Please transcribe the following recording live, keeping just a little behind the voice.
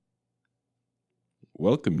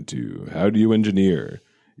Welcome to How Do You Engineer?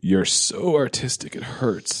 You're so artistic it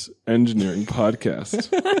hurts. Engineering podcast.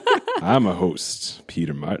 I'm a host,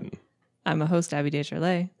 Peter Martin. I'm a host, Abby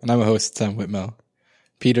Descharlet. And I'm a host, Sam Whitmel.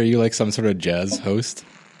 Peter, you like some sort of jazz host?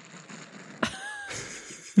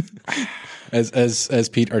 as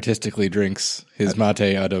Pete artistically drinks his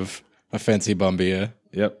mate out of a fancy bombilla.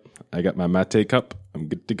 Yep, I got my mate cup. I'm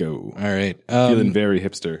good to go. All right. Feeling very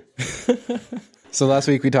hipster. So last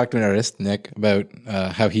week we talked to an artist, Nick, about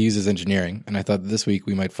how he uses engineering. And I thought this week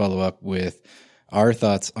we might follow up with our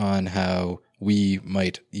thoughts on how we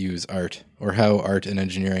might use art or how art and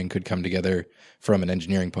engineering could come together from an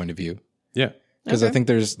engineering point of view. Yeah. Because I think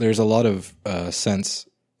there's a lot of sense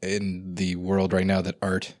in the world right now that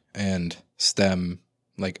art and STEM,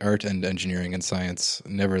 like art and engineering and science,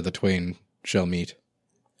 never the twain shall meet.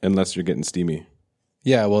 Unless you're getting steamy.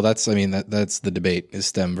 Yeah, well, that's the debate is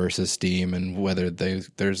STEM versus STEAM and whether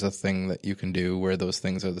there's a thing that you can do where those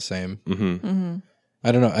things are the same. Mm-hmm. Mm-hmm.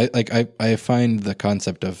 I don't know. I find the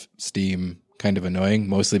concept of STEAM kind of annoying,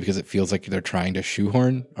 mostly because it feels like they're trying to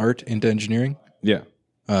shoehorn art into engineering. Yeah.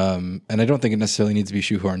 And I don't think it necessarily needs to be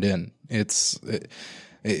shoehorned in.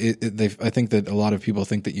 I think that a lot of people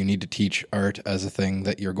think that you need to teach art as a thing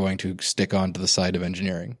that you're going to stick onto the side of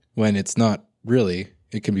engineering when it's not really.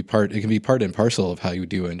 It can be part and parcel of how you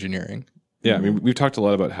do engineering. Yeah, I mean, we've talked a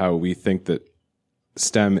lot about how we think that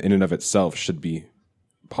STEM in and of itself should be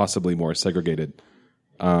possibly more segregated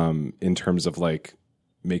in terms of like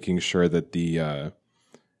making sure that the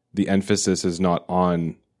emphasis is not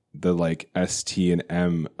on the like S, T, and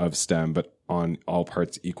M of STEM, but on all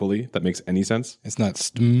parts equally. That makes any sense? It's not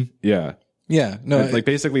STEM. Yeah. Yeah. No. Like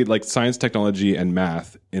basically like science, technology, and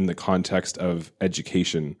math in the context of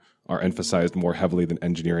education are emphasized more heavily than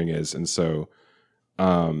engineering is. And so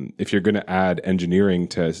if you're going to add engineering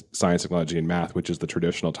to science, technology, and math, which is the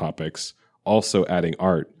traditional topics, also adding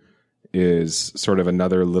art is sort of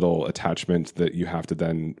another little attachment that you have to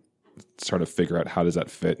then sort of figure out how does that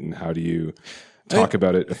fit and how do you talk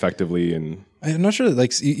about it effectively. And I'm not sure that,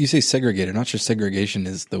 like, you say segregated. I'm not sure segregation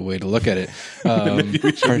is the way to look at it. maybe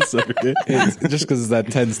we should segregate. Just because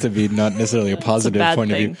that tends to be not necessarily a positive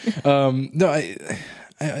point of view. No,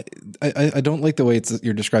 I don't like the way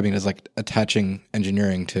you're describing it as like attaching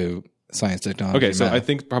engineering to science, technology. Okay, so math. I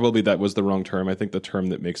think probably that was the wrong term. I think the term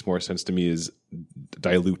that makes more sense to me is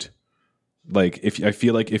dilute. Like I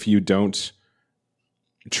feel like if you don't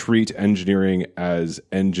treat engineering as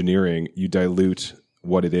engineering, you dilute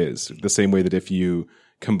what it is. The same way that if you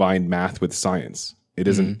combine math with science, it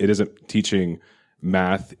isn't teaching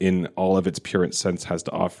math in all of its purest sense has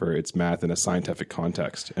to offer. It's math in a scientific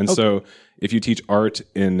context. And so if you teach art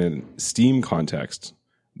in a STEAM context,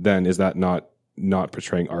 then is that not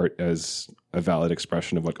portraying art as a valid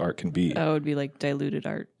expression of what art can be? That would be like diluted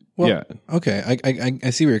art. Well, yeah. Okay.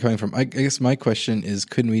 I see where you're coming from. I guess my question is,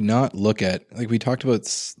 could we not look at, like we talked about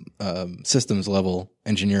systems level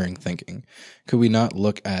engineering thinking, could we not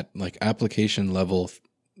look at like application level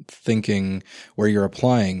thinking where you're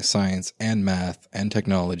applying science and math and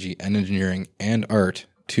technology and engineering and art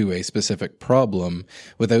to a specific problem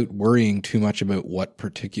without worrying too much about what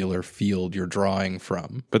particular field you're drawing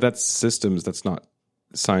from? But that's systems. That's not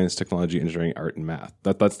science, technology, engineering, art, and math.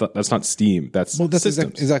 That's not STEAM. That's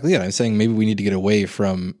systems. Exactly it. I'm saying maybe we need to get away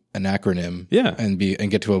from an acronym, and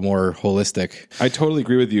get to a more holistic. I totally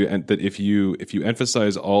agree with you, and that if you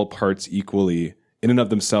emphasize all parts equally in and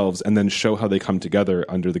of themselves, and then show how they come together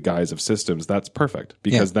under the guise of systems, that's perfect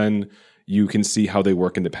because then you can see how they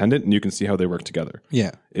work independent and you can see how they work together.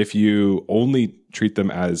 Yeah. If you only treat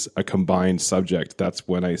them as a combined subject, that's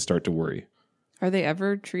when I start to worry. Are they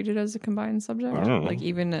ever treated as a combined subject? I don't know. Like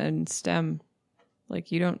even in STEM,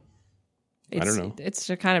 like you don't. I don't know.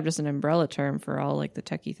 It's kind of just an umbrella term for all like the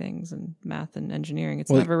techie things and math and engineering.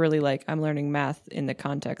 It's never really like I'm learning math in the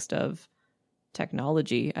context of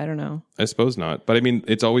technology. I don't know. I suppose not. But I mean,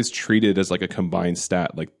 it's always treated as like a combined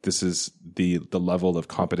stat. Like this is the level of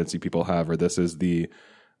competency people have, or this is the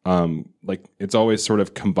like it's always sort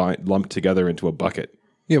of combined, lumped together into a bucket.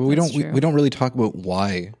 Yeah, but we don't really talk about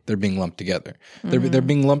why they're being lumped together. They're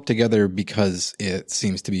being lumped together because it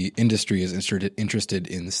seems to be industry is interested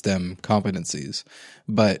in STEM competencies,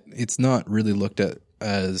 but it's not really looked at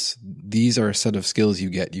as these are a set of skills you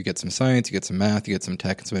get. You get some science, you get some math, you get some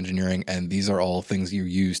tech and some engineering, and these are all things you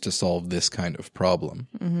use to solve this kind of problem.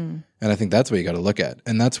 Mm-hmm. And I think that's what you got to look at.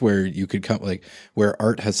 And that's where you could come, like where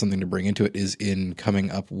art has something to bring into it is in coming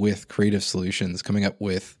up with creative solutions, coming up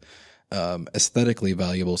with aesthetically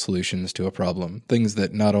valuable solutions to a problem, things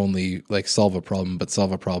that not only like solve a problem, but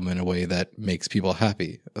solve a problem in a way that makes people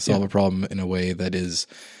happy, solve a problem in a way that is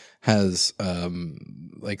has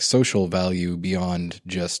like social value beyond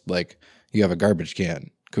just like you have a garbage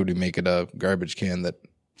can. Could we make it a garbage can that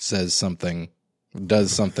says something,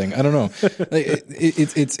 does something? I don't know.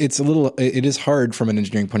 It's a little. It is hard from an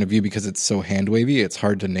engineering point of view because it's so hand wavy. It's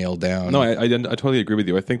hard to nail down. No, I totally agree with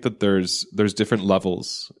you. I think that there's different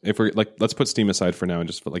levels. If we're like, let's put STEAM aside for now and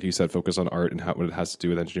just, like you said, focus on art and what it has to do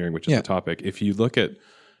with engineering, which is the topic. If you look at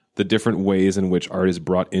the different ways in which art is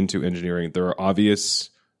brought into engineering, there are obvious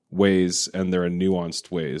ways and there are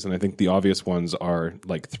nuanced ways. And I think the obvious ones are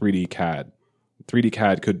like 3D CAD. 3D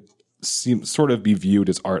CAD could sort of be viewed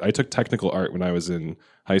as art. I took technical art when I was in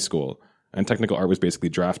high school, and technical art was basically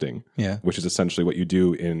drafting, which is essentially what you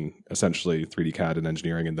do in essentially 3D CAD and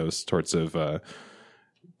engineering and those sorts of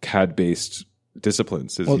CAD-based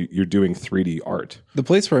disciplines. You're doing 3D art. The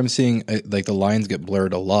place where I'm seeing like the lines get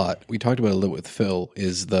blurred a lot, we talked about it a little with Phil,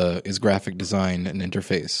 is graphic design and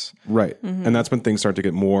interface. Right. Mm-hmm. And that's when things start to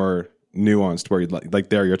get more nuanced, where like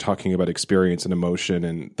there you're talking about experience and emotion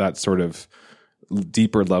and that sort of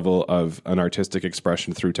deeper level of an artistic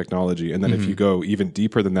expression through technology. And then if you go even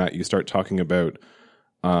deeper than that, you start talking about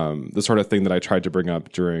the sort of thing that I tried to bring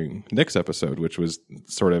up during Nick's episode, which was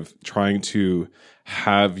sort of trying to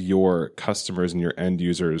have your customers and your end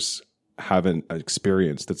users have an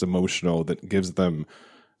experience that's emotional, that gives them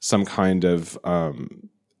some kind of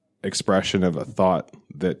expression of a thought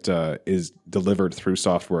that is delivered through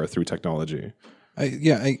software, through technology.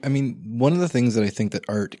 I mean, one of the things that I think that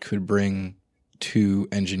art could bring to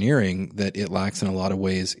engineering that it lacks in a lot of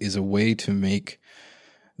ways is a way to make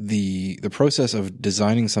the process of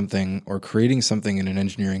designing something or creating something in an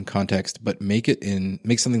engineering context, but make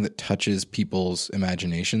something that touches people's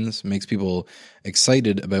imaginations, makes people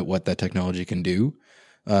excited about what that technology can do.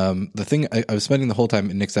 The thing I was spending the whole time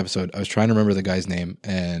in Nick's episode, I was trying to remember the guy's name,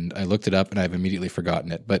 and I looked it up and I've immediately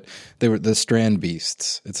forgotten it, but they were the Strand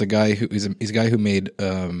Beasts. It's a guy he's a guy who made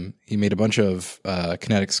a bunch of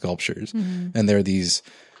kinetic sculptures, and they're these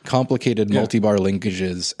complicated multi-bar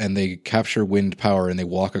linkages, and they capture wind power and they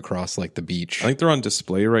walk across like the beach. I think they're on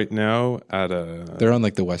display right now they're on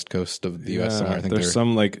like the west coast of the US somewhere. I think there's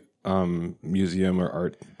some like museum or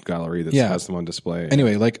art gallery that has them on display.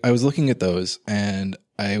 Anyway, like I was looking at those and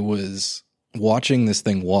I was watching this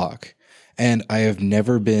thing walk, and I have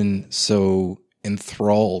never been so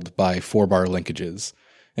enthralled by 4-bar linkages.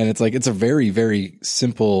 And it's like, it's a very, very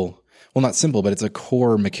simple, well, not simple, but it's a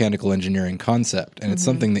core mechanical engineering concept. And it's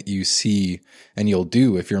something that you see and you'll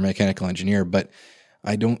do if you're a mechanical engineer. But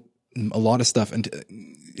a lot of stuff,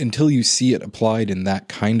 until you see it applied in that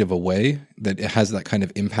kind of a way, that it has that kind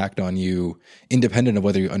of impact on you, independent of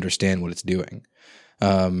whether you understand what it's doing.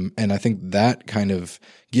 And I think that kind of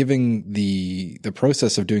giving the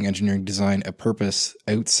process of doing engineering design a purpose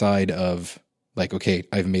outside of like, okay,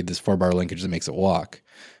 I've made this 4-bar linkage that makes it walk,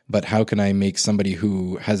 but how can I make somebody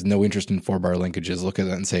who has no interest in 4-bar linkages look at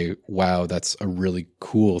that and say, wow, that's a really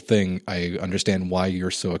cool thing. I understand why you're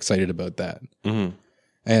so excited about that. Mm-hmm.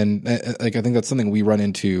 And like, I think that's something we run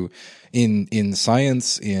into in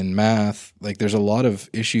science, in math. Like there's a lot of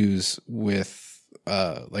issues with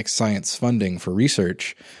like science funding for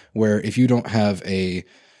research, where if you don't have a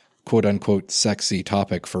quote unquote sexy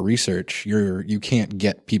topic for research, you can't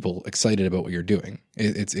get people excited about what you're doing.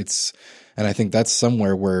 And I think that's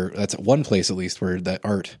somewhere where that's one place at least where that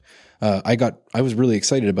art, I was really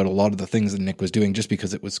excited about a lot of the things that Nick was doing just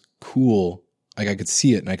because it was cool. Like I could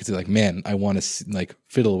see it and I could say like, man, I want to like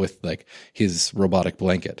fiddle with like his robotic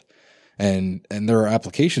blanket. And there are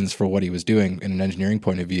applications for what he was doing in an engineering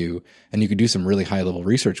point of view, and you could do some really high level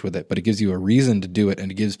research with it, but it gives you a reason to do it,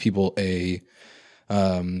 and it gives people a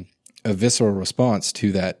visceral response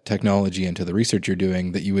to that technology and to the research you're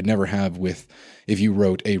doing that you would never have if you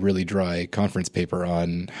wrote a really dry conference paper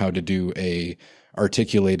on how to do a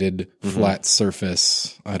articulated flat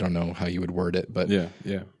surface. I don't know how you would word it, but yeah.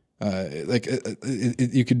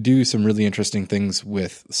 You could do some really interesting things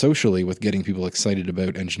socially with getting people excited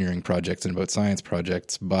about engineering projects and about science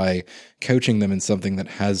projects by couching them in something that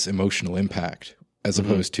has emotional impact as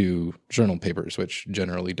opposed to journal papers, which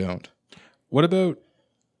generally don't. What about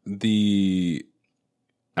the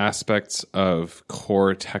aspects of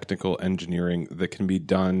core technical engineering that can be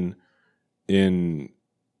done in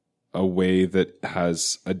a way that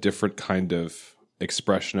has a different kind of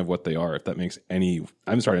expression of what they are, if that makes any...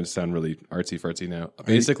 I'm starting to sound really artsy-fartsy now.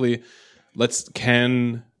 Basically,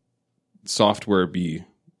 can software be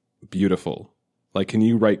beautiful? Like, can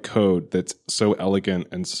you write code that's so elegant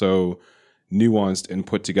and so nuanced and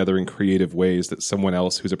put together in creative ways that someone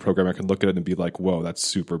else who's a programmer can look at it and be like, whoa, that's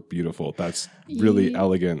super beautiful. That's really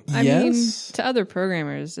elegant. I mean, to other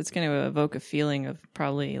programmers, it's going to evoke a feeling of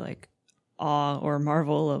probably like awe or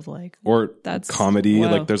marvel of like, or that's comedy.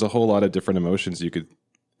 wow. Like there's a whole lot of different emotions you could,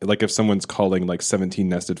 like if someone's calling like 17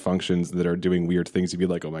 nested functions that are doing weird things, you'd be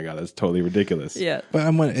like, oh my God, that's totally ridiculous. Yeah. But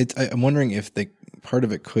I'm wondering if part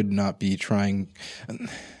of it could not be trying.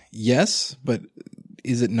 Yes, but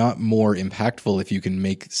is it not more impactful if you can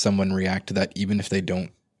make someone react to that, even if they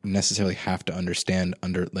don't necessarily have to understand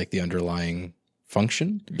the underlying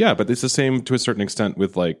function? Yeah, but it's the same to a certain extent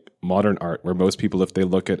with like modern art, where most people, if they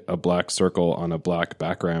look at a black circle on a black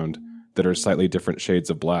background that are slightly different shades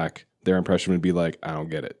of black, their impression would be like, I don't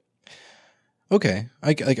get it. Okay,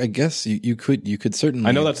 I guess you could certainly.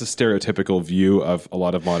 I know that's a stereotypical view of a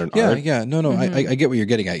lot of modern art. Yeah, no, I get what you're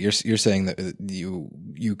getting at. You're saying that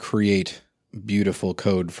you create beautiful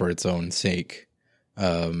code for its own sake,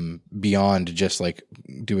 beyond just like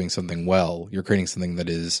doing something well. You're creating something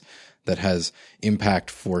that has impact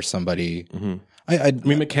for somebody. Mm-hmm. I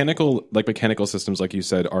mean, mechanical systems, like you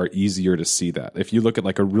said, are easier to see that. If you look at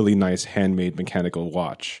like a really nice handmade mechanical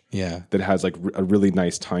watch, that has like a really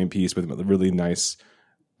nice timepiece with a really nice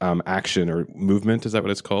action or movement, is that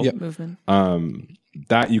what it's called? Yep. Movement.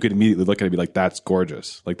 That you could immediately look at it and be like, that's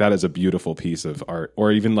gorgeous. Like that is a beautiful piece of art.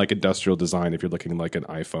 Or even like industrial design, if you're looking like an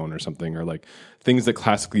iPhone or something, or like things that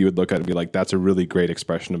classically you would look at and be like, that's a really great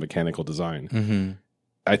expression of mechanical design. Mm-hmm.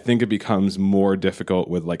 I think it becomes more difficult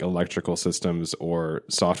with like electrical systems or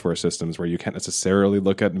software systems where you can't necessarily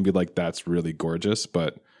look at it and be like, that's really gorgeous.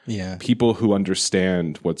 But people who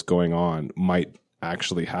understand what's going on might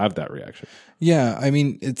actually have that reaction. Yeah, I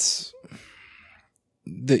mean, it's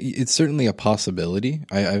certainly a possibility.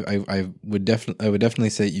 I would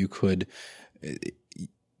definitely say you could.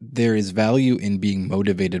 There is value in being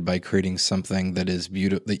motivated by creating something that is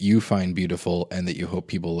that you find beautiful and that you hope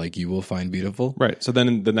people like you will find beautiful. Right. So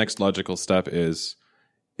then the next logical step is,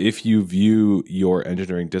 if you view your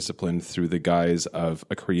engineering discipline through the guise of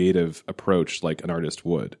a creative approach like an artist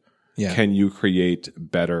would, can you create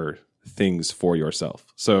better things for yourself?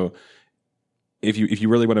 So if you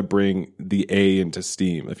really want to bring the A into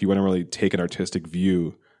STEAM, if you want to really take an artistic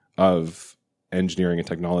view of engineering and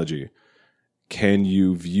technology, can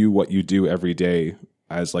you view what you do every day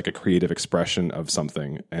as like a creative expression of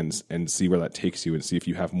something and see where that takes you, and see if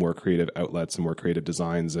you have more creative outlets and more creative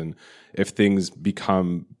designs, and if things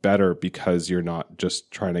become better because you're not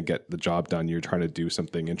just trying to get the job done, you're trying to do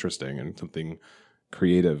something interesting and something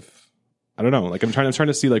creative. I don't know. Like I'm trying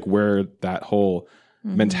to see like where that whole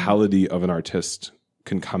mentality of an artist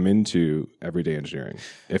can come into everyday engineering,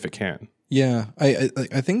 if it can. Yeah,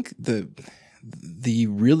 I think the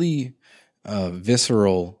really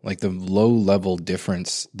visceral, like the low level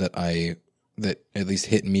difference that at least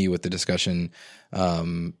hit me with the discussion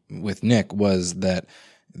with Nick was that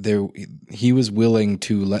he was willing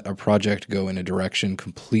to let a project go in a direction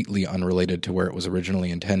completely unrelated to where it was originally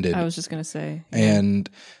intended. I was just going to say, and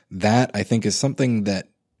that I think is something that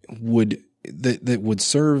would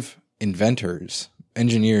serve inventors,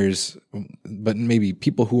 engineers, but maybe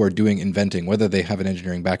people who are doing inventing, whether they have an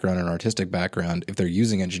engineering background or an artistic background, if they're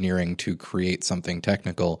using engineering to create something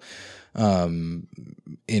technical in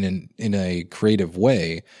a creative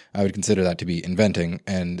way, I would consider that to be inventing.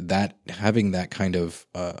 And that having that kind of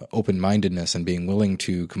open-mindedness and being willing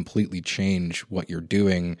to completely change what you're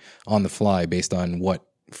doing on the fly based on what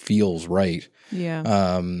feels right,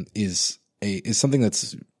 is something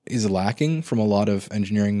that's lacking from a lot of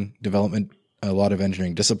engineering development, a lot of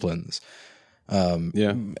engineering disciplines. And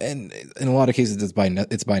in a lot of cases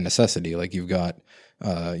it's by necessity. Like you've got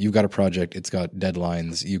a project, it's got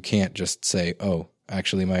deadlines. You can't just say, oh,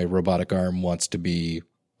 actually my robotic arm wants to be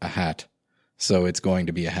a hat, so it's going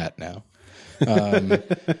to be a hat now. I'm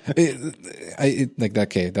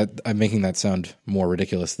making that sound more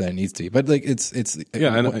ridiculous than it needs to be, but like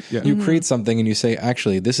you create something and you say,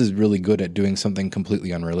 actually, this is really good at doing something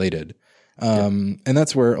completely unrelated. And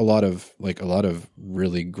that's where a lot of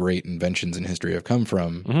really great inventions in history have come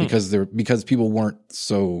from, because people weren't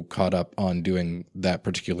so caught up on doing that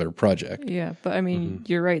particular project. Yeah, but I mean,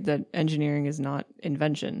 you're right that engineering is not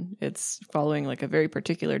invention. It's following like a very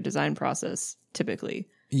particular design process, typically.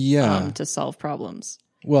 To solve problems.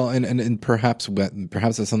 Well, and perhaps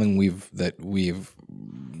that's something we've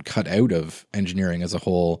cut out of engineering as a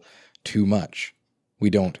whole too much. We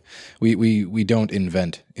don't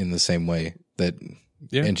invent in the same way that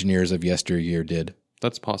engineers of yesteryear did.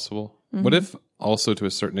 That's possible. What if also, to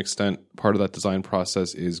a certain extent, part of that design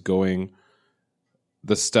process is going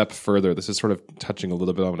the step further? This is sort of touching a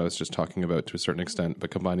little bit on what I was just talking about to a certain extent, but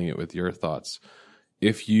combining it with your thoughts.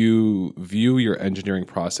 If you view your engineering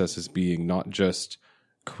process as being not just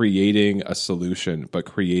creating a solution, but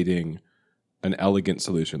creating an elegant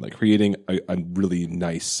solution, like creating a really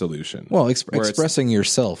nice solution. Well, expressing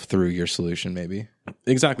yourself through your solution, maybe.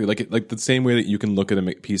 Exactly. Like the same way that you can look at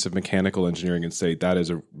a piece of mechanical engineering and say, that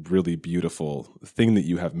is a really beautiful thing that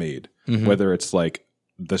you have made, whether it's like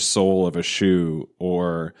the sole of a shoe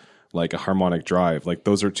or like a harmonic drive. Like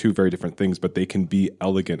those are two very different things, but they can be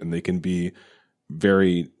elegant and they can be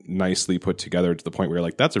very nicely put together to the point where you're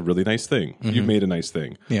like, that's a really nice thing. You've made a nice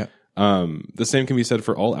thing. Yeah. The same can be said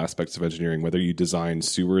for all aspects of engineering, whether you design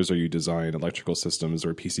sewers or you design electrical systems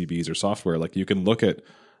or PCBs or software. Like you can look at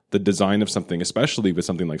the design of something, especially with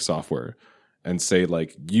something like software, and say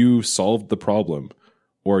like, you solved the problem,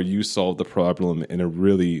 or you solved the problem in a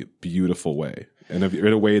really beautiful way, and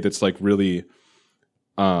in a way that's like really,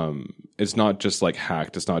 it's not just like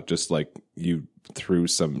hacked. It's not just like you threw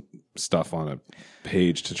some stuff on a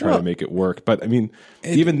page to try to make it work. But I mean,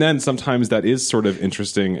 even then, sometimes that is sort of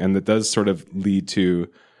interesting, and that does sort of lead to,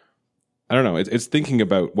 I don't know, it's thinking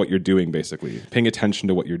about what you're doing, basically, paying attention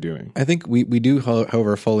to what you're doing. I think we do,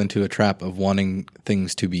 however, fall into a trap of wanting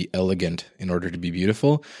things to be elegant in order to be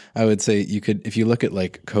beautiful. I would say you could, if you look at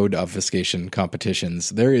like code obfuscation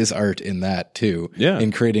competitions, there is art in that too. Yeah.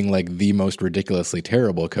 In creating like the most ridiculously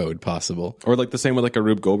terrible code possible. Or like the same with like a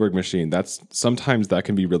Rube Goldberg machine. Sometimes that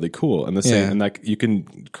can be really cool. And the same, and like you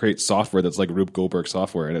can create software that's like Rube Goldberg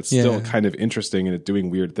software, and it's still kind of interesting and it's doing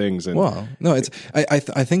weird things. And well, no, it's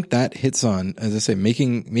I think that hits on, as I say,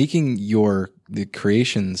 making the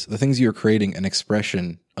creations, the things you're creating, an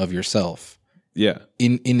expression of yourself. Yeah.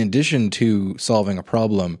 In addition to solving a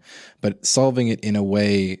problem, but solving it in a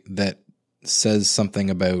way that says something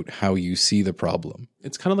about how you see the problem.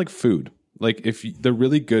 It's kind of like food. Like if the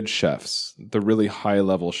really good chefs, the really high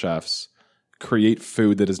level chefs, create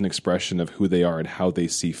food that is an expression of who they are and how they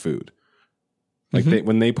see food. Like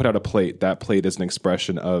when they put out a plate, that plate is an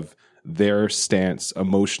expression of their stance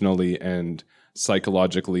emotionally and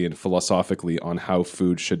psychologically and philosophically on how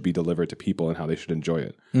food should be delivered to people and how they should enjoy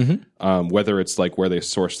it. Whether it's like where they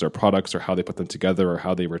source their products or how they put them together or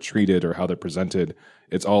how they were treated or how they're presented,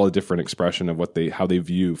 it's all a different expression of how they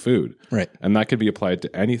view food. Right. And that could be applied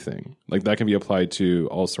to anything. Like that can be applied to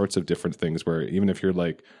all sorts of different things, where even if you're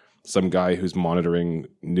like some guy who's monitoring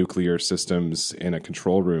nuclear systems in a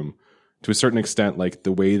control room, to a certain extent, like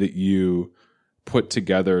the way that you put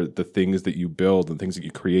together the things that you build and things that you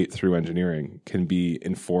create through engineering can be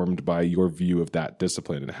informed by your view of that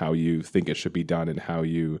discipline and how you think it should be done and how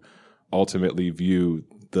you ultimately view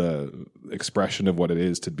the expression of what it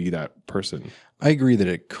is to be that person. I agree that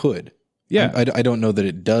it could. Yeah. I don't know that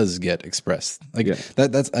it does get expressed. Like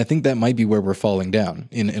that's I think that might be where we're falling down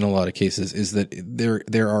in a lot of cases, is that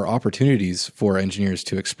there are opportunities for engineers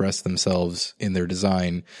to express themselves in their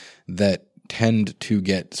design that tend to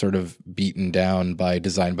get sort of beaten down by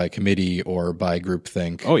design by committee or by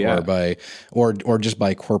groupthink, or just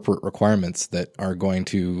by corporate requirements that are going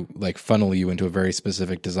to like funnel you into a very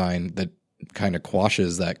specific design that kind of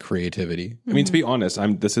quashes that creativity. I mean, to be honest,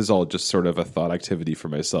 this is all just sort of a thought activity for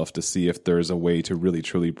myself to see if there's a way to really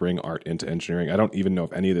truly bring art into engineering. I don't even know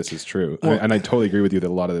if any of this is true. And I totally agree with you that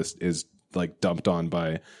a lot of this is like dumped on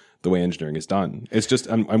by the way engineering is done. It's just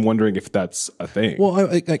I'm wondering if that's a thing.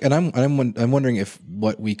 Well, I'm wondering if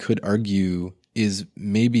what we could argue is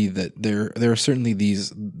maybe that there are certainly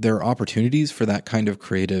there are opportunities for that kind of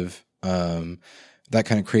creative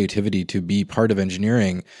creativity to be part of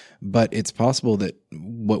engineering, but it's possible that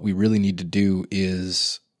what we really need to do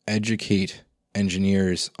is educate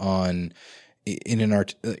engineers on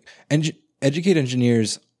educate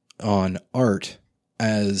engineers on art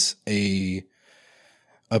as a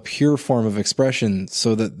pure form of expression,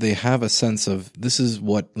 so that they have a sense of this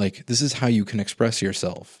is how you can express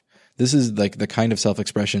yourself. This is like the kind of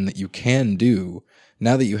self-expression that you can do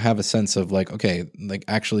now that you have a sense of like, okay, like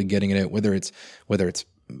actually getting it out, whether it's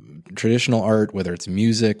traditional art, whether it's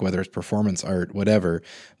music, whether it's performance art, whatever,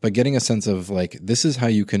 but getting a sense of like, this is how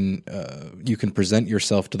you can present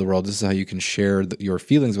yourself to the world. This is how you can share your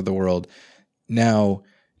feelings with the world. Now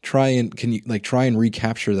try and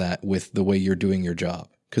recapture that with the way you're doing your job.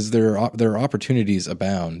 Because there are opportunities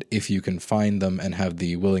abound if you can find them and have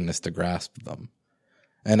the willingness to grasp them.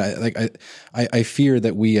 And I fear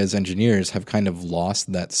that we as engineers have kind of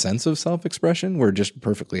lost that sense of self-expression. We're just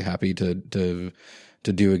perfectly happy to do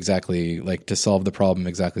exactly, like, to solve the problem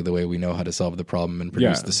exactly the way we know how to solve the problem and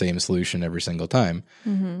produce the same solution every single time.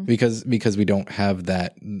 Because we don't have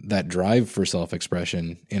that drive for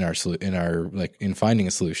self-expression in finding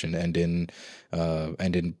a solution and in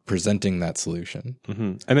presenting that solution.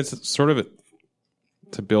 And it's sort of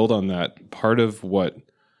to build on that, part of what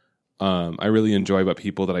I really enjoy about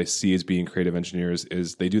people that I see as being creative engineers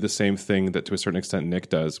is they do the same thing that to a certain extent Nick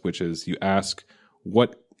does, which is you ask,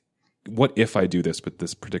 what if I do this with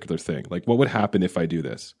this particular thing? Like, what would happen if I do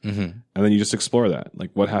this? Mm-hmm. And then you just explore that. Like,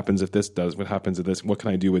 what happens if this does? What happens if this? What can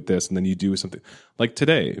I do with this? And then you do something. Like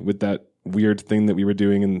today with that weird thing that we were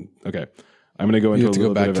doing. And okay, I'm going to go into a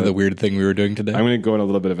little bit of the weird thing we were doing today. I'm going to go on a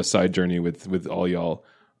little bit of a side journey with all y'all.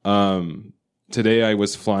 Today I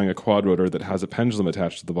was flying a quad rotor that has a pendulum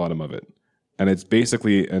attached to the bottom of it. And it's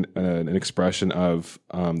basically an expression of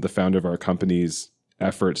the founder of our company's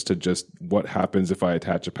efforts to just what happens if I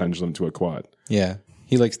attach a pendulum to a quad. Yeah.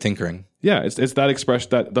 He likes tinkering. Yeah, it's that expression,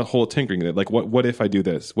 that the whole tinkering. Like, what if I do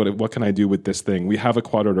this? What can I do with this thing? We have a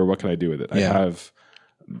quad rotor. What can I do with it? Yeah. I have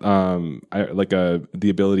the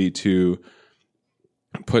ability to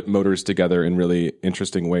put motors together in really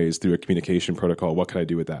interesting ways through a communication protocol. What can I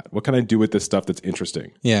do with that? What can I do with this stuff that's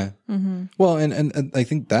interesting? Yeah. Mm-hmm. Well, and I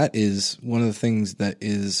think that is one of the things that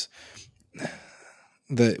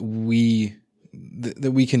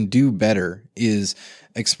we can do better is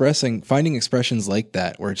finding expressions like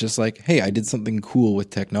that, where it's just like, hey, I did something cool with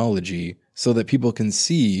technology, so that people can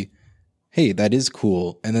see, hey, that is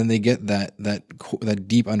cool. And then they get that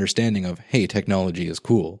deep understanding of, hey, technology is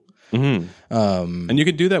cool. Mm-hmm. And you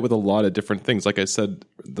can do that with a lot of different things. Like I said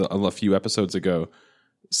a few episodes ago,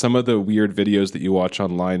 some of the weird videos that you watch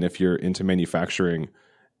online, if you're into manufacturing,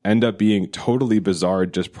 end up being totally bizarre,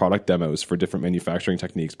 just product demos for different manufacturing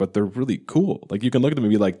techniques, but they're really cool. Like, you can look at them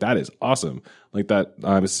and be like, that is awesome. Like that,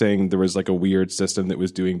 I was saying there was like a weird system that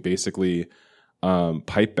was doing basically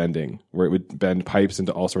pipe bending, where it would bend pipes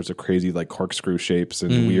into all sorts of crazy like corkscrew shapes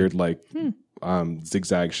and weird like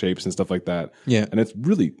zigzag shapes and stuff like that. Yeah. And it's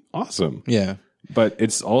really awesome. Yeah. But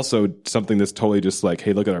it's also something that's totally just like,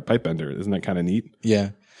 hey, look at our pipe bender. Isn't that kind of neat?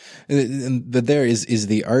 Yeah. But there is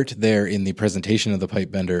the art there in the presentation of the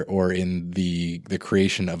pipe bender, or in the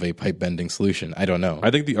creation of a pipe bending solution? I don't know.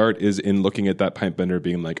 I think the art is in looking at that pipe bender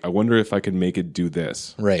being like, I wonder if I can make it do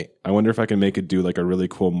this. Right. I wonder if I can make it do like a really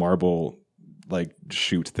cool marble like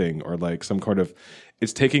shoot thing, or like some kind of,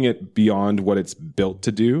 it's taking it beyond what it's built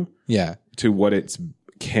to do. Yeah. To what it's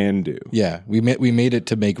can do. Yeah. We made it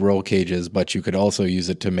to make roll cages, but you could also use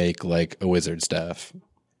it to make like a wizard staff.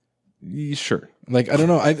 Sure. Like, I don't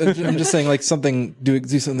know. I'm just saying, like, do something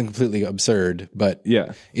completely absurd, but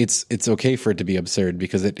yeah, it's okay for it to be absurd,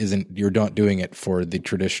 because it isn't. You're not doing it for the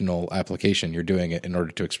traditional application. You're doing it in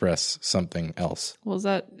order to express something else. Well, is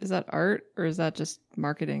that art, or is that just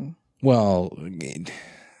marketing? Well,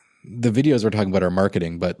 the videos we're talking about are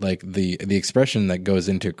marketing, but like the expression that goes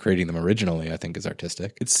into creating them originally, I think, is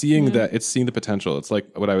artistic. It's seeing the potential. It's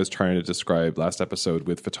like what I was trying to describe last episode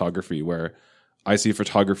with photography, where I see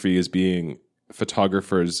photography as being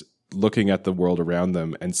photographers looking at the world around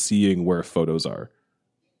them and seeing where photos are.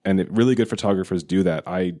 And really good photographers do that.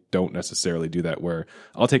 I don't necessarily do that, where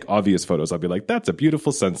I'll take obvious photos. I'll be like, that's a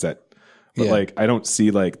beautiful sunset. But like, I don't see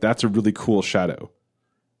like, that's a really cool shadow.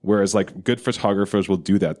 Whereas like good photographers will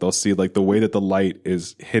do that. They'll see like the way that the light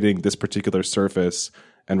is hitting this particular surface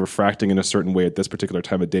and refracting in a certain way at this particular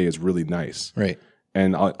time of day is really nice. Right.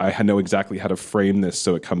 And I know exactly how to frame this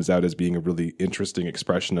so it comes out as being a really interesting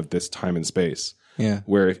expression of this time and space. Yeah.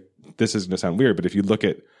 Where this is going to sound weird, but if you look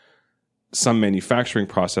at some manufacturing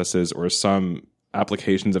processes or some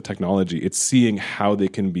applications of technology, it's seeing how they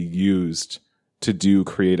can be used to do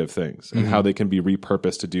creative things and how they can be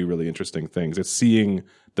repurposed to do really interesting things. It's seeing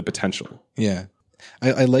the potential. Yeah.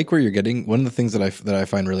 I like where you're getting. One of the things that I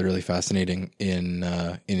find really, really fascinating in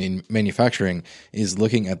manufacturing is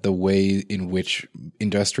looking at the way in which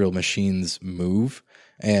industrial machines move,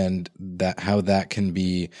 and how that can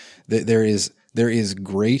be. There is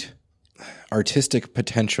great artistic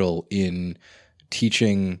potential in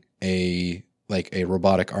teaching a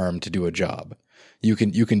robotic arm to do a job. You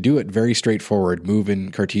can do it very straightforward, move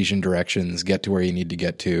in Cartesian directions, get to where you need to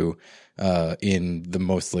get to in the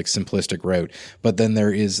most like simplistic route. But then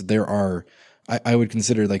I would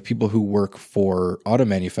consider like people who work for auto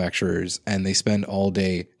manufacturers, and they spend all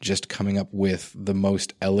day just coming up with the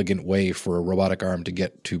most elegant way for a robotic arm to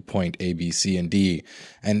get to point A, B, C, and D.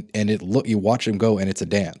 And you watch them go, and it's a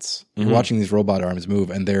dance. Mm-hmm. You're watching these robot arms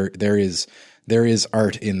move, and there is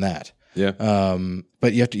art in that. Yeah.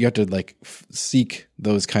 But you have to like seek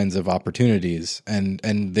those kinds of opportunities, and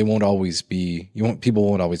they won't always be. People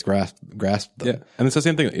won't always grasp them. Yeah, and it's the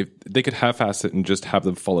same thing. If they could half-ass it and just have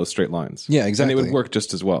them follow straight lines. Yeah, exactly. And it would work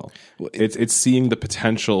just as well. It's seeing the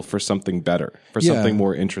potential for something better, for something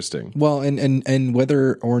more interesting. Well, and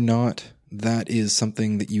whether or not that is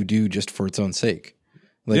something that you do just for its own sake.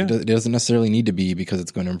 Like it doesn't necessarily need to be because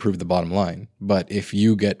it's going to improve the bottom line. But if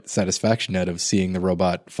you get satisfaction out of seeing the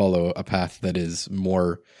robot follow a path that is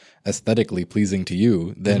more aesthetically pleasing to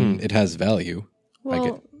you, then it has value.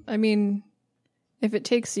 Well, I mean, if it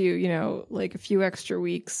takes you, you know, like a few extra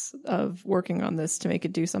weeks of working on this to make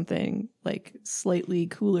it do something like slightly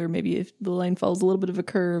cooler, maybe if the line follows a little bit of a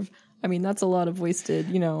curve, I mean, that's a lot of wasted,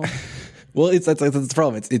 you know. Well, that's the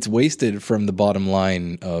problem. It's wasted from the bottom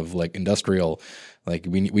line of like industrial. Like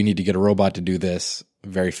we need to get a robot to do this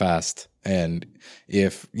very fast, and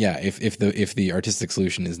if the artistic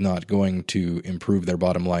solution is not going to improve their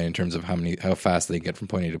bottom line in terms of how fast they get from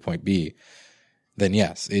point A to point B, then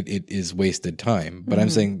yes, it is wasted time. But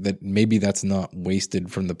I'm saying that maybe that's not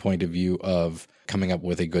wasted from the point of view of coming up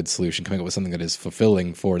with a good solution, coming up with something that is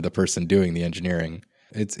fulfilling for the person doing the engineering.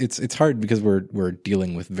 It's hard because we're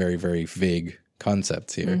dealing with very, very vague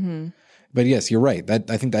concepts here. But yes, you're right.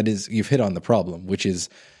 I think that is, you've hit on the problem, which is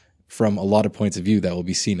from a lot of points of view that will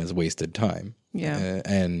be seen as wasted time. Yeah,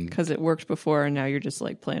 and because it worked before, and now you're just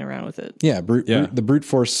like playing around with it. Yeah, the brute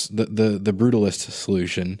force, the brutalist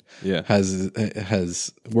solution,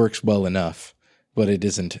 has works well enough, but it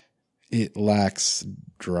isn't. It lacks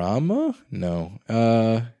drama. No,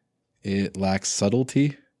 it lacks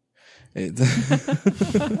subtlety.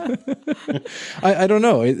 I don't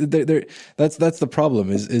know. That's the problem.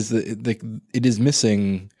 Is that it is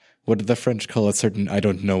missing what the French call a certain I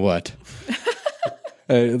don't know what.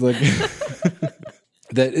 We're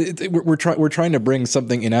trying to bring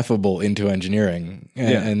something ineffable into engineering,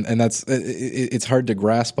 and that's it's hard to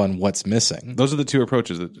grasp on what's missing. Those are the two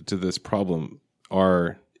approaches to this problem.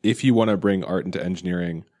 Are if you want to bring art into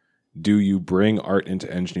engineering, do you bring art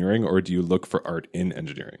into engineering, or do you look for art in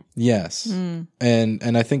engineering? Yes,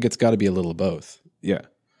 and I think it's got to be a little both. Yeah,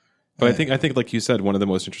 but I think like you said, one of the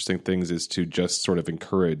most interesting things is to just sort of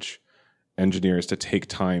encourage engineers to take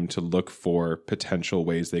time to look for potential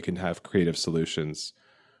ways they can have creative solutions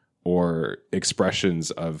or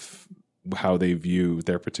expressions of how they view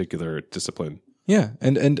their particular discipline. Yeah,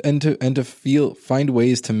 and to find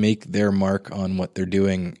ways to make their mark on what they're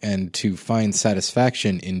doing and to find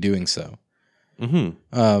satisfaction in doing so. And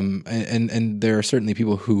there are certainly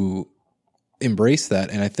people who embrace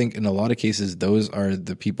that, and I think in a lot of cases those are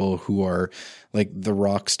the people who are like the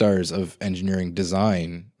rock stars of engineering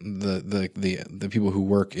design, the people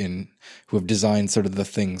who have designed sort of the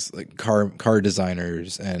things like car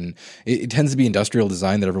designers, and it tends to be industrial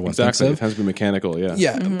design that everyone thinks of. It tends to be mechanical,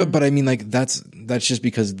 but I mean, like that's just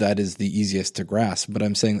because that is the easiest to grasp. But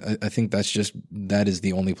I'm saying I think that is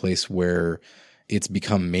the only place where it's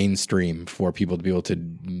become mainstream for people to be able to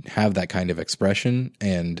have that kind of expression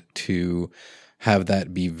and to have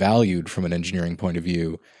that be valued from an engineering point of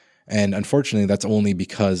view. And unfortunately, that's only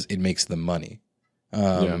because it makes them money.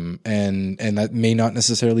 And that may not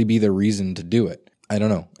necessarily be the reason to do it. I don't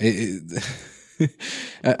know.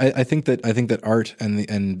 I think that art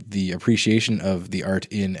and the appreciation of the art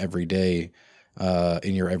in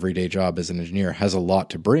your everyday job as an engineer has a lot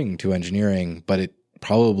to bring to engineering, but it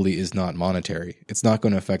probably is not monetary. It's not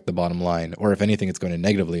going to affect the bottom line, or if anything, it's going to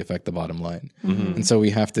negatively affect the bottom line. And so we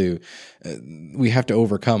have to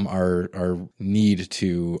overcome our need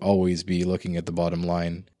to always be looking at the bottom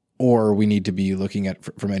line, or we need to be looking at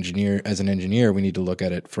as an engineer, we need to look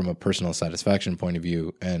at it from a personal satisfaction point of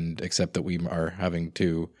view and accept that we are having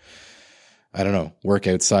to, I don't know, work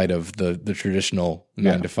outside of the traditional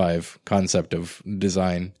 9 to 5 concept of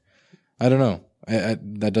design. I don't know.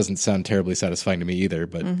 That doesn't sound terribly satisfying to me either,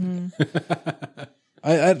 but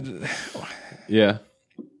I think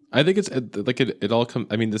it's like it all comes.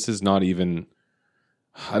 I mean, this is not even.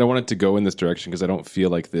 I don't want it to go in this direction because I don't feel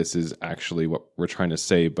like this is actually what we're trying to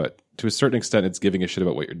say. But to a certain extent, it's giving a shit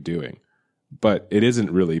about what you're doing, but it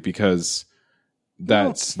isn't really, because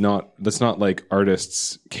that's not like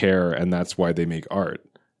artists care and that's why they make art.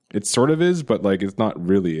 It sort of is, but like it's not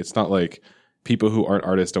really. It's not like people who aren't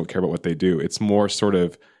artists don't care about what they do. It's more sort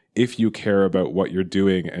of, if you care about what you're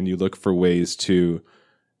doing and you look for ways to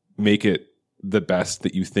make it the best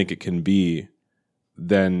that you think it can be,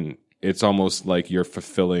 then it's almost like you're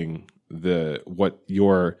fulfilling to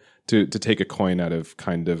take a coin out of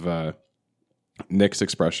kind of Nick's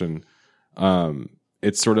expression.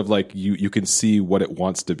 It's sort of like you can see what it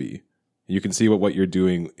wants to be. You can see what you're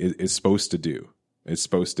doing is supposed to do. It's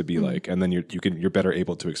supposed to be like, and then you're better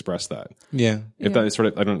able to express that. Yeah. That is sort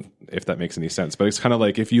of, I don't know if that makes any sense, but it's kind of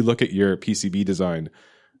like if you look at your PCB design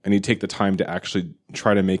and you take the time to actually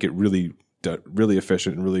try to make it really, really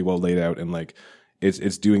efficient and really well laid out, and like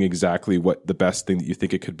it's doing exactly what the best thing that you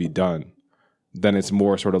think it could be done, then it's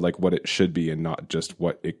more sort of like what it should be and not just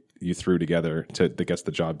what you threw together that gets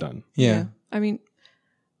the job done. Yeah. I mean,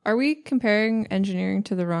 Are we comparing engineering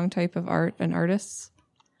to the wrong type of art and artists?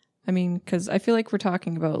 I mean, because I feel like we're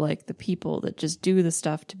talking about like the people that just do the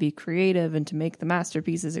stuff to be creative and to make the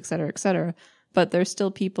masterpieces, et cetera, et cetera. But there's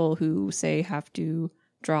still people who, say, have to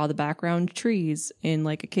draw the background trees in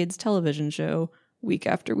like a kid's television show week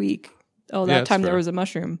after week. Oh, that Yeah, time that's there fair. was a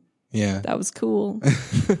mushroom. Yeah. That was cool.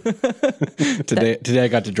 Today I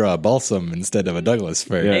got to draw a balsam instead of a Douglas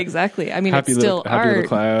fir. Yeah. Exactly. I mean, Happy it's little, still happy art. little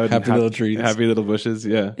cloud, Happy little trees. happy little bushes.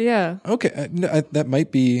 Yeah, Yeah. Okay, no, that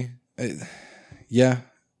might be, yeah.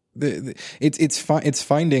 It's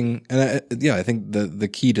finding, and I think the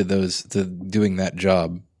key to doing that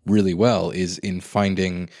job really well is in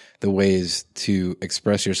finding the ways to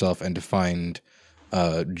express yourself and to find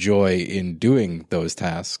joy in doing those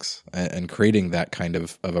tasks and creating that kind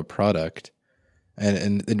of a product.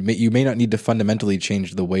 And you may not need to fundamentally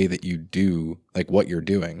change the way that you do like what you're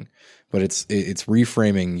doing, but it's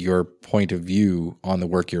reframing your point of view on the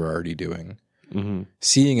work you're already doing,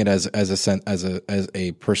 seeing it as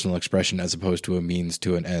a personal expression as opposed to a means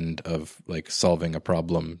to an end of like solving a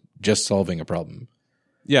problem.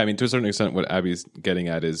 yeah. I mean, to a certain extent, what Abby's getting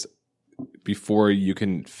at is before you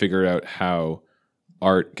can figure out how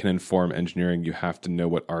art can inform engineering, you have to know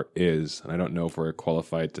what art is, and I don't know if we're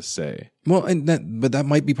qualified to say. Well, but that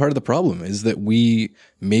might be part of the problem is that we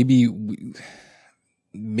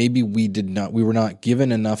were not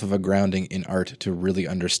given enough of a grounding in art to really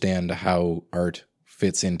understand how art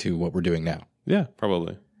fits into what we're doing now. Yeah,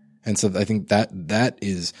 probably. And so I think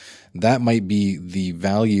that might be the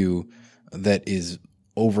value that is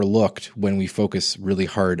overlooked when we focus really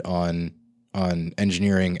hard on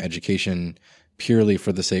engineering education purely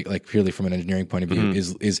for the sake, like purely from an engineering point of view,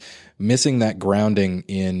 is missing that grounding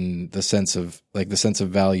in the sense of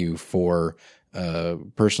value for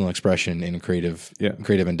personal expression in creative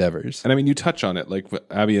endeavors. And I mean, you touch on it, like what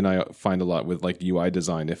Abby and I find a lot with like UI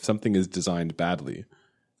design. If something is designed badly,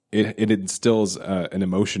 it instills an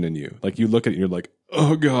emotion in you. Like you look at it and you're like,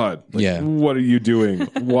 oh God, like, what are you doing?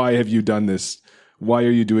 Why have you done this? Why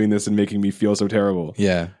are you doing this and making me feel so terrible?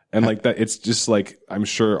 Yeah. And like that, it's just like, I'm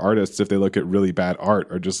sure artists, if they look at really bad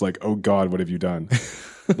art, are just like, oh God, what have you done?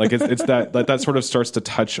 Like it's that sort of starts to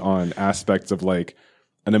touch on aspects of like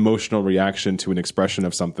an emotional reaction to an expression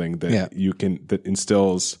of something that that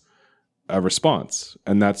instills a response.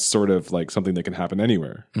 And that's sort of like something that can happen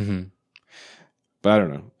anywhere. Mm-hmm. But I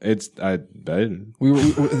don't know.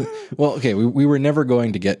 We were never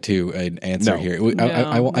going to get to an answer here.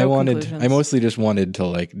 I mostly just wanted to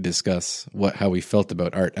like discuss how we felt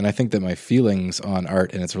about art, and I think that my feelings on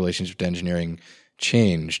art and its relationship to engineering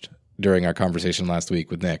changed during our conversation last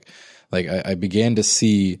week with Nick. Like I began to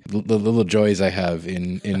see the little joys I have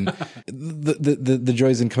in the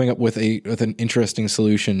joys in coming up with an interesting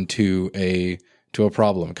solution to a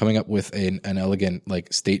problem, coming up with an elegant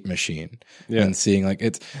like state machine, and seeing like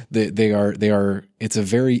it's a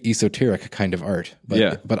very esoteric kind of art,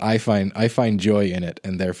 but I find joy in it,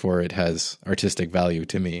 and therefore it has artistic value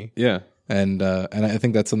to me. Yeah, and I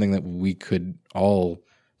think that's something that we could all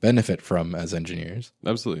benefit from as engineers.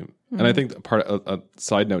 Absolutely. Mm-hmm. And I think a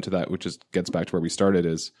side note to that, which gets back to where we started,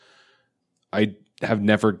 is I have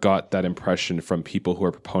never got that impression from people who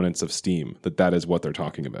are proponents of STEAM that is what they're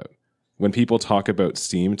talking about. When people talk about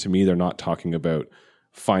STEAM, to me, they're not talking about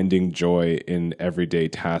finding joy in everyday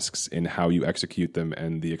tasks, in how you execute them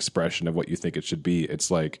and the expression of what you think it should be.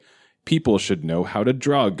 It's like people should know how to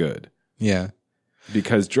draw good. Yeah.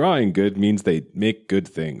 Because drawing good means they make good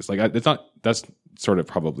things. Like that's sort of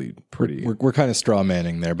probably pretty. We're kind of straw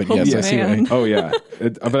manning there, but yes, I see what Oh yeah.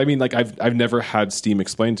 But I mean, like I've never had STEAM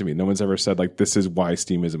explained to me. No one's ever said like, this is why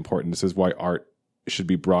STEAM is important. This is why art should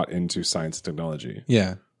be brought into science and technology.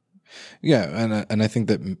 Yeah. Yeah, and I think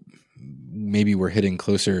that maybe we're hitting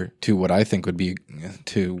closer to what I think would be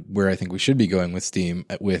to where I think we should be going with STEAM.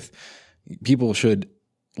 With people should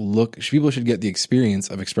get the experience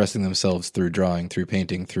of expressing themselves through drawing, through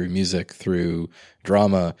painting, through music, through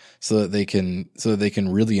drama, so that they can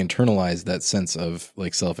really internalize that sense of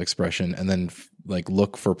like self-expression, and then like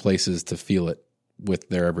look for places to feel it with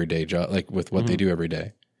their everyday job, like with what they do every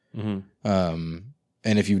day. Mm-hmm.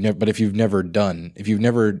 And if you've never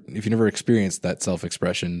experienced that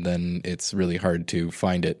self-expression, then it's really hard to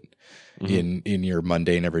find it in your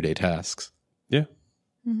mundane everyday tasks. Yeah.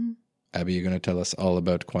 Mm-hmm. Abby, you're going to tell us all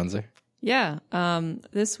about Kwanzaa? Yeah.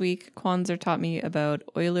 This week, Kwanzaa taught me about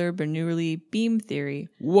Euler-Bernoulli beam theory.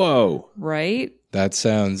 Whoa. Right? That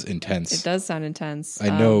sounds intense. It does sound intense. I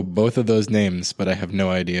know both of those names, but I have no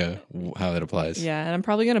idea how that applies. Yeah, and I'm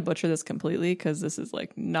probably going to butcher this completely because this is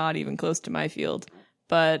like not even close to my field.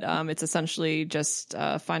 but it's essentially just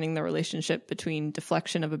finding the relationship between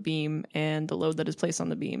deflection of a beam and the load that is placed on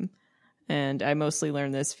the beam. And I mostly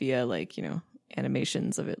learned this via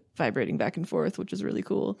animations of it vibrating back and forth, which is really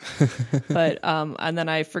cool. But and then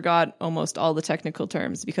I forgot almost all the technical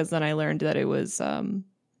terms, because then I learned that it was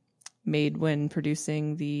made when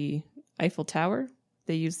producing the Eiffel Tower.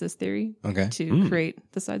 They used this theory to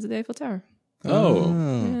create the sides of the Eiffel Tower.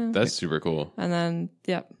 Oh, that's super cool. And then,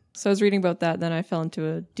 so I was reading about that. Then I fell into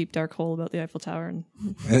a deep, dark hole about the Eiffel Tower. And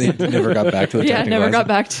you never got back to the technical never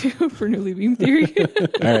got aspect. back to Bernoulli beam theory.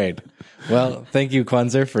 All right. Well, thank you,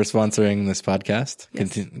 Quanzer, for sponsoring this podcast.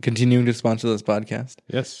 Yes. Continuing to sponsor this podcast.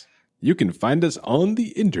 Yes. You can find us on the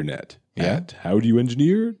internet at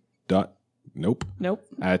howdoyouengineer. Nope.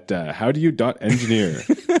 At howdoyou.engineer.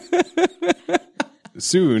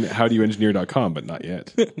 Soon, howdoyouengineer.com, but not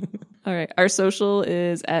yet. All right. Our social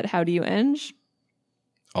is at howdoyoueng.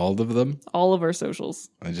 All of them? All of our socials.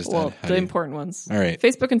 I just the important ones. All right.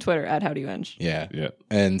 Facebook and Twitter at howdoyoueng. Yeah. Yeah.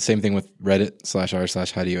 And same thing with Reddit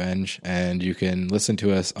 /r/howdoyoueng. And you can listen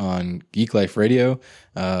to us on Geek Life Radio.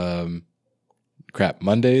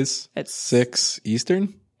 Mondays At 6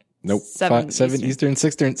 Eastern? Nope. 7 Eastern,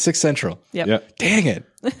 6 Central. Yep. Yeah. Dang it.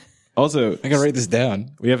 Also, I gotta write this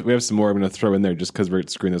down. we have some more I'm going to throw in there just because we're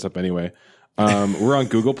screwing this up anyway. We're on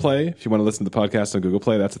Google Play. If you want to listen to the podcast on Google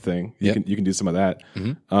Play, that's a thing. You can do some of that.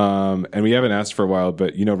 And we haven't asked for a while,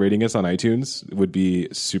 but rating us on iTunes would be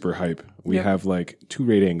super hype. We have 2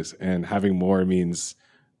 ratings, and having more means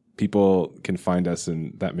people can find us,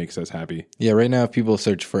 and that makes us happy. Yeah, right now if people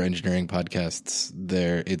search for engineering podcasts,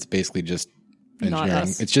 it's basically just Not engineering.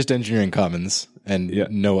 us. It's just Engineering Commons and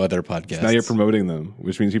no other podcasts. Now you're promoting them,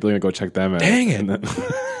 which means people are going to go check them out. Dang it. And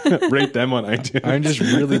then rate them on iTunes. I'm just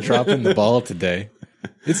really dropping the ball today.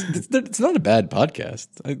 It's not a bad podcast.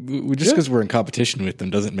 Just because we're in competition with them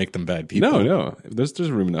doesn't make them bad people. No. There's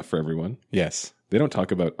room enough for everyone. Yes. They don't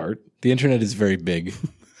talk about art. The internet is very big.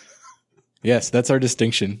 Yes, that's our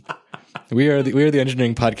distinction. We are the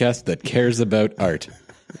engineering podcast that cares about art.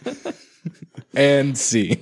 And C.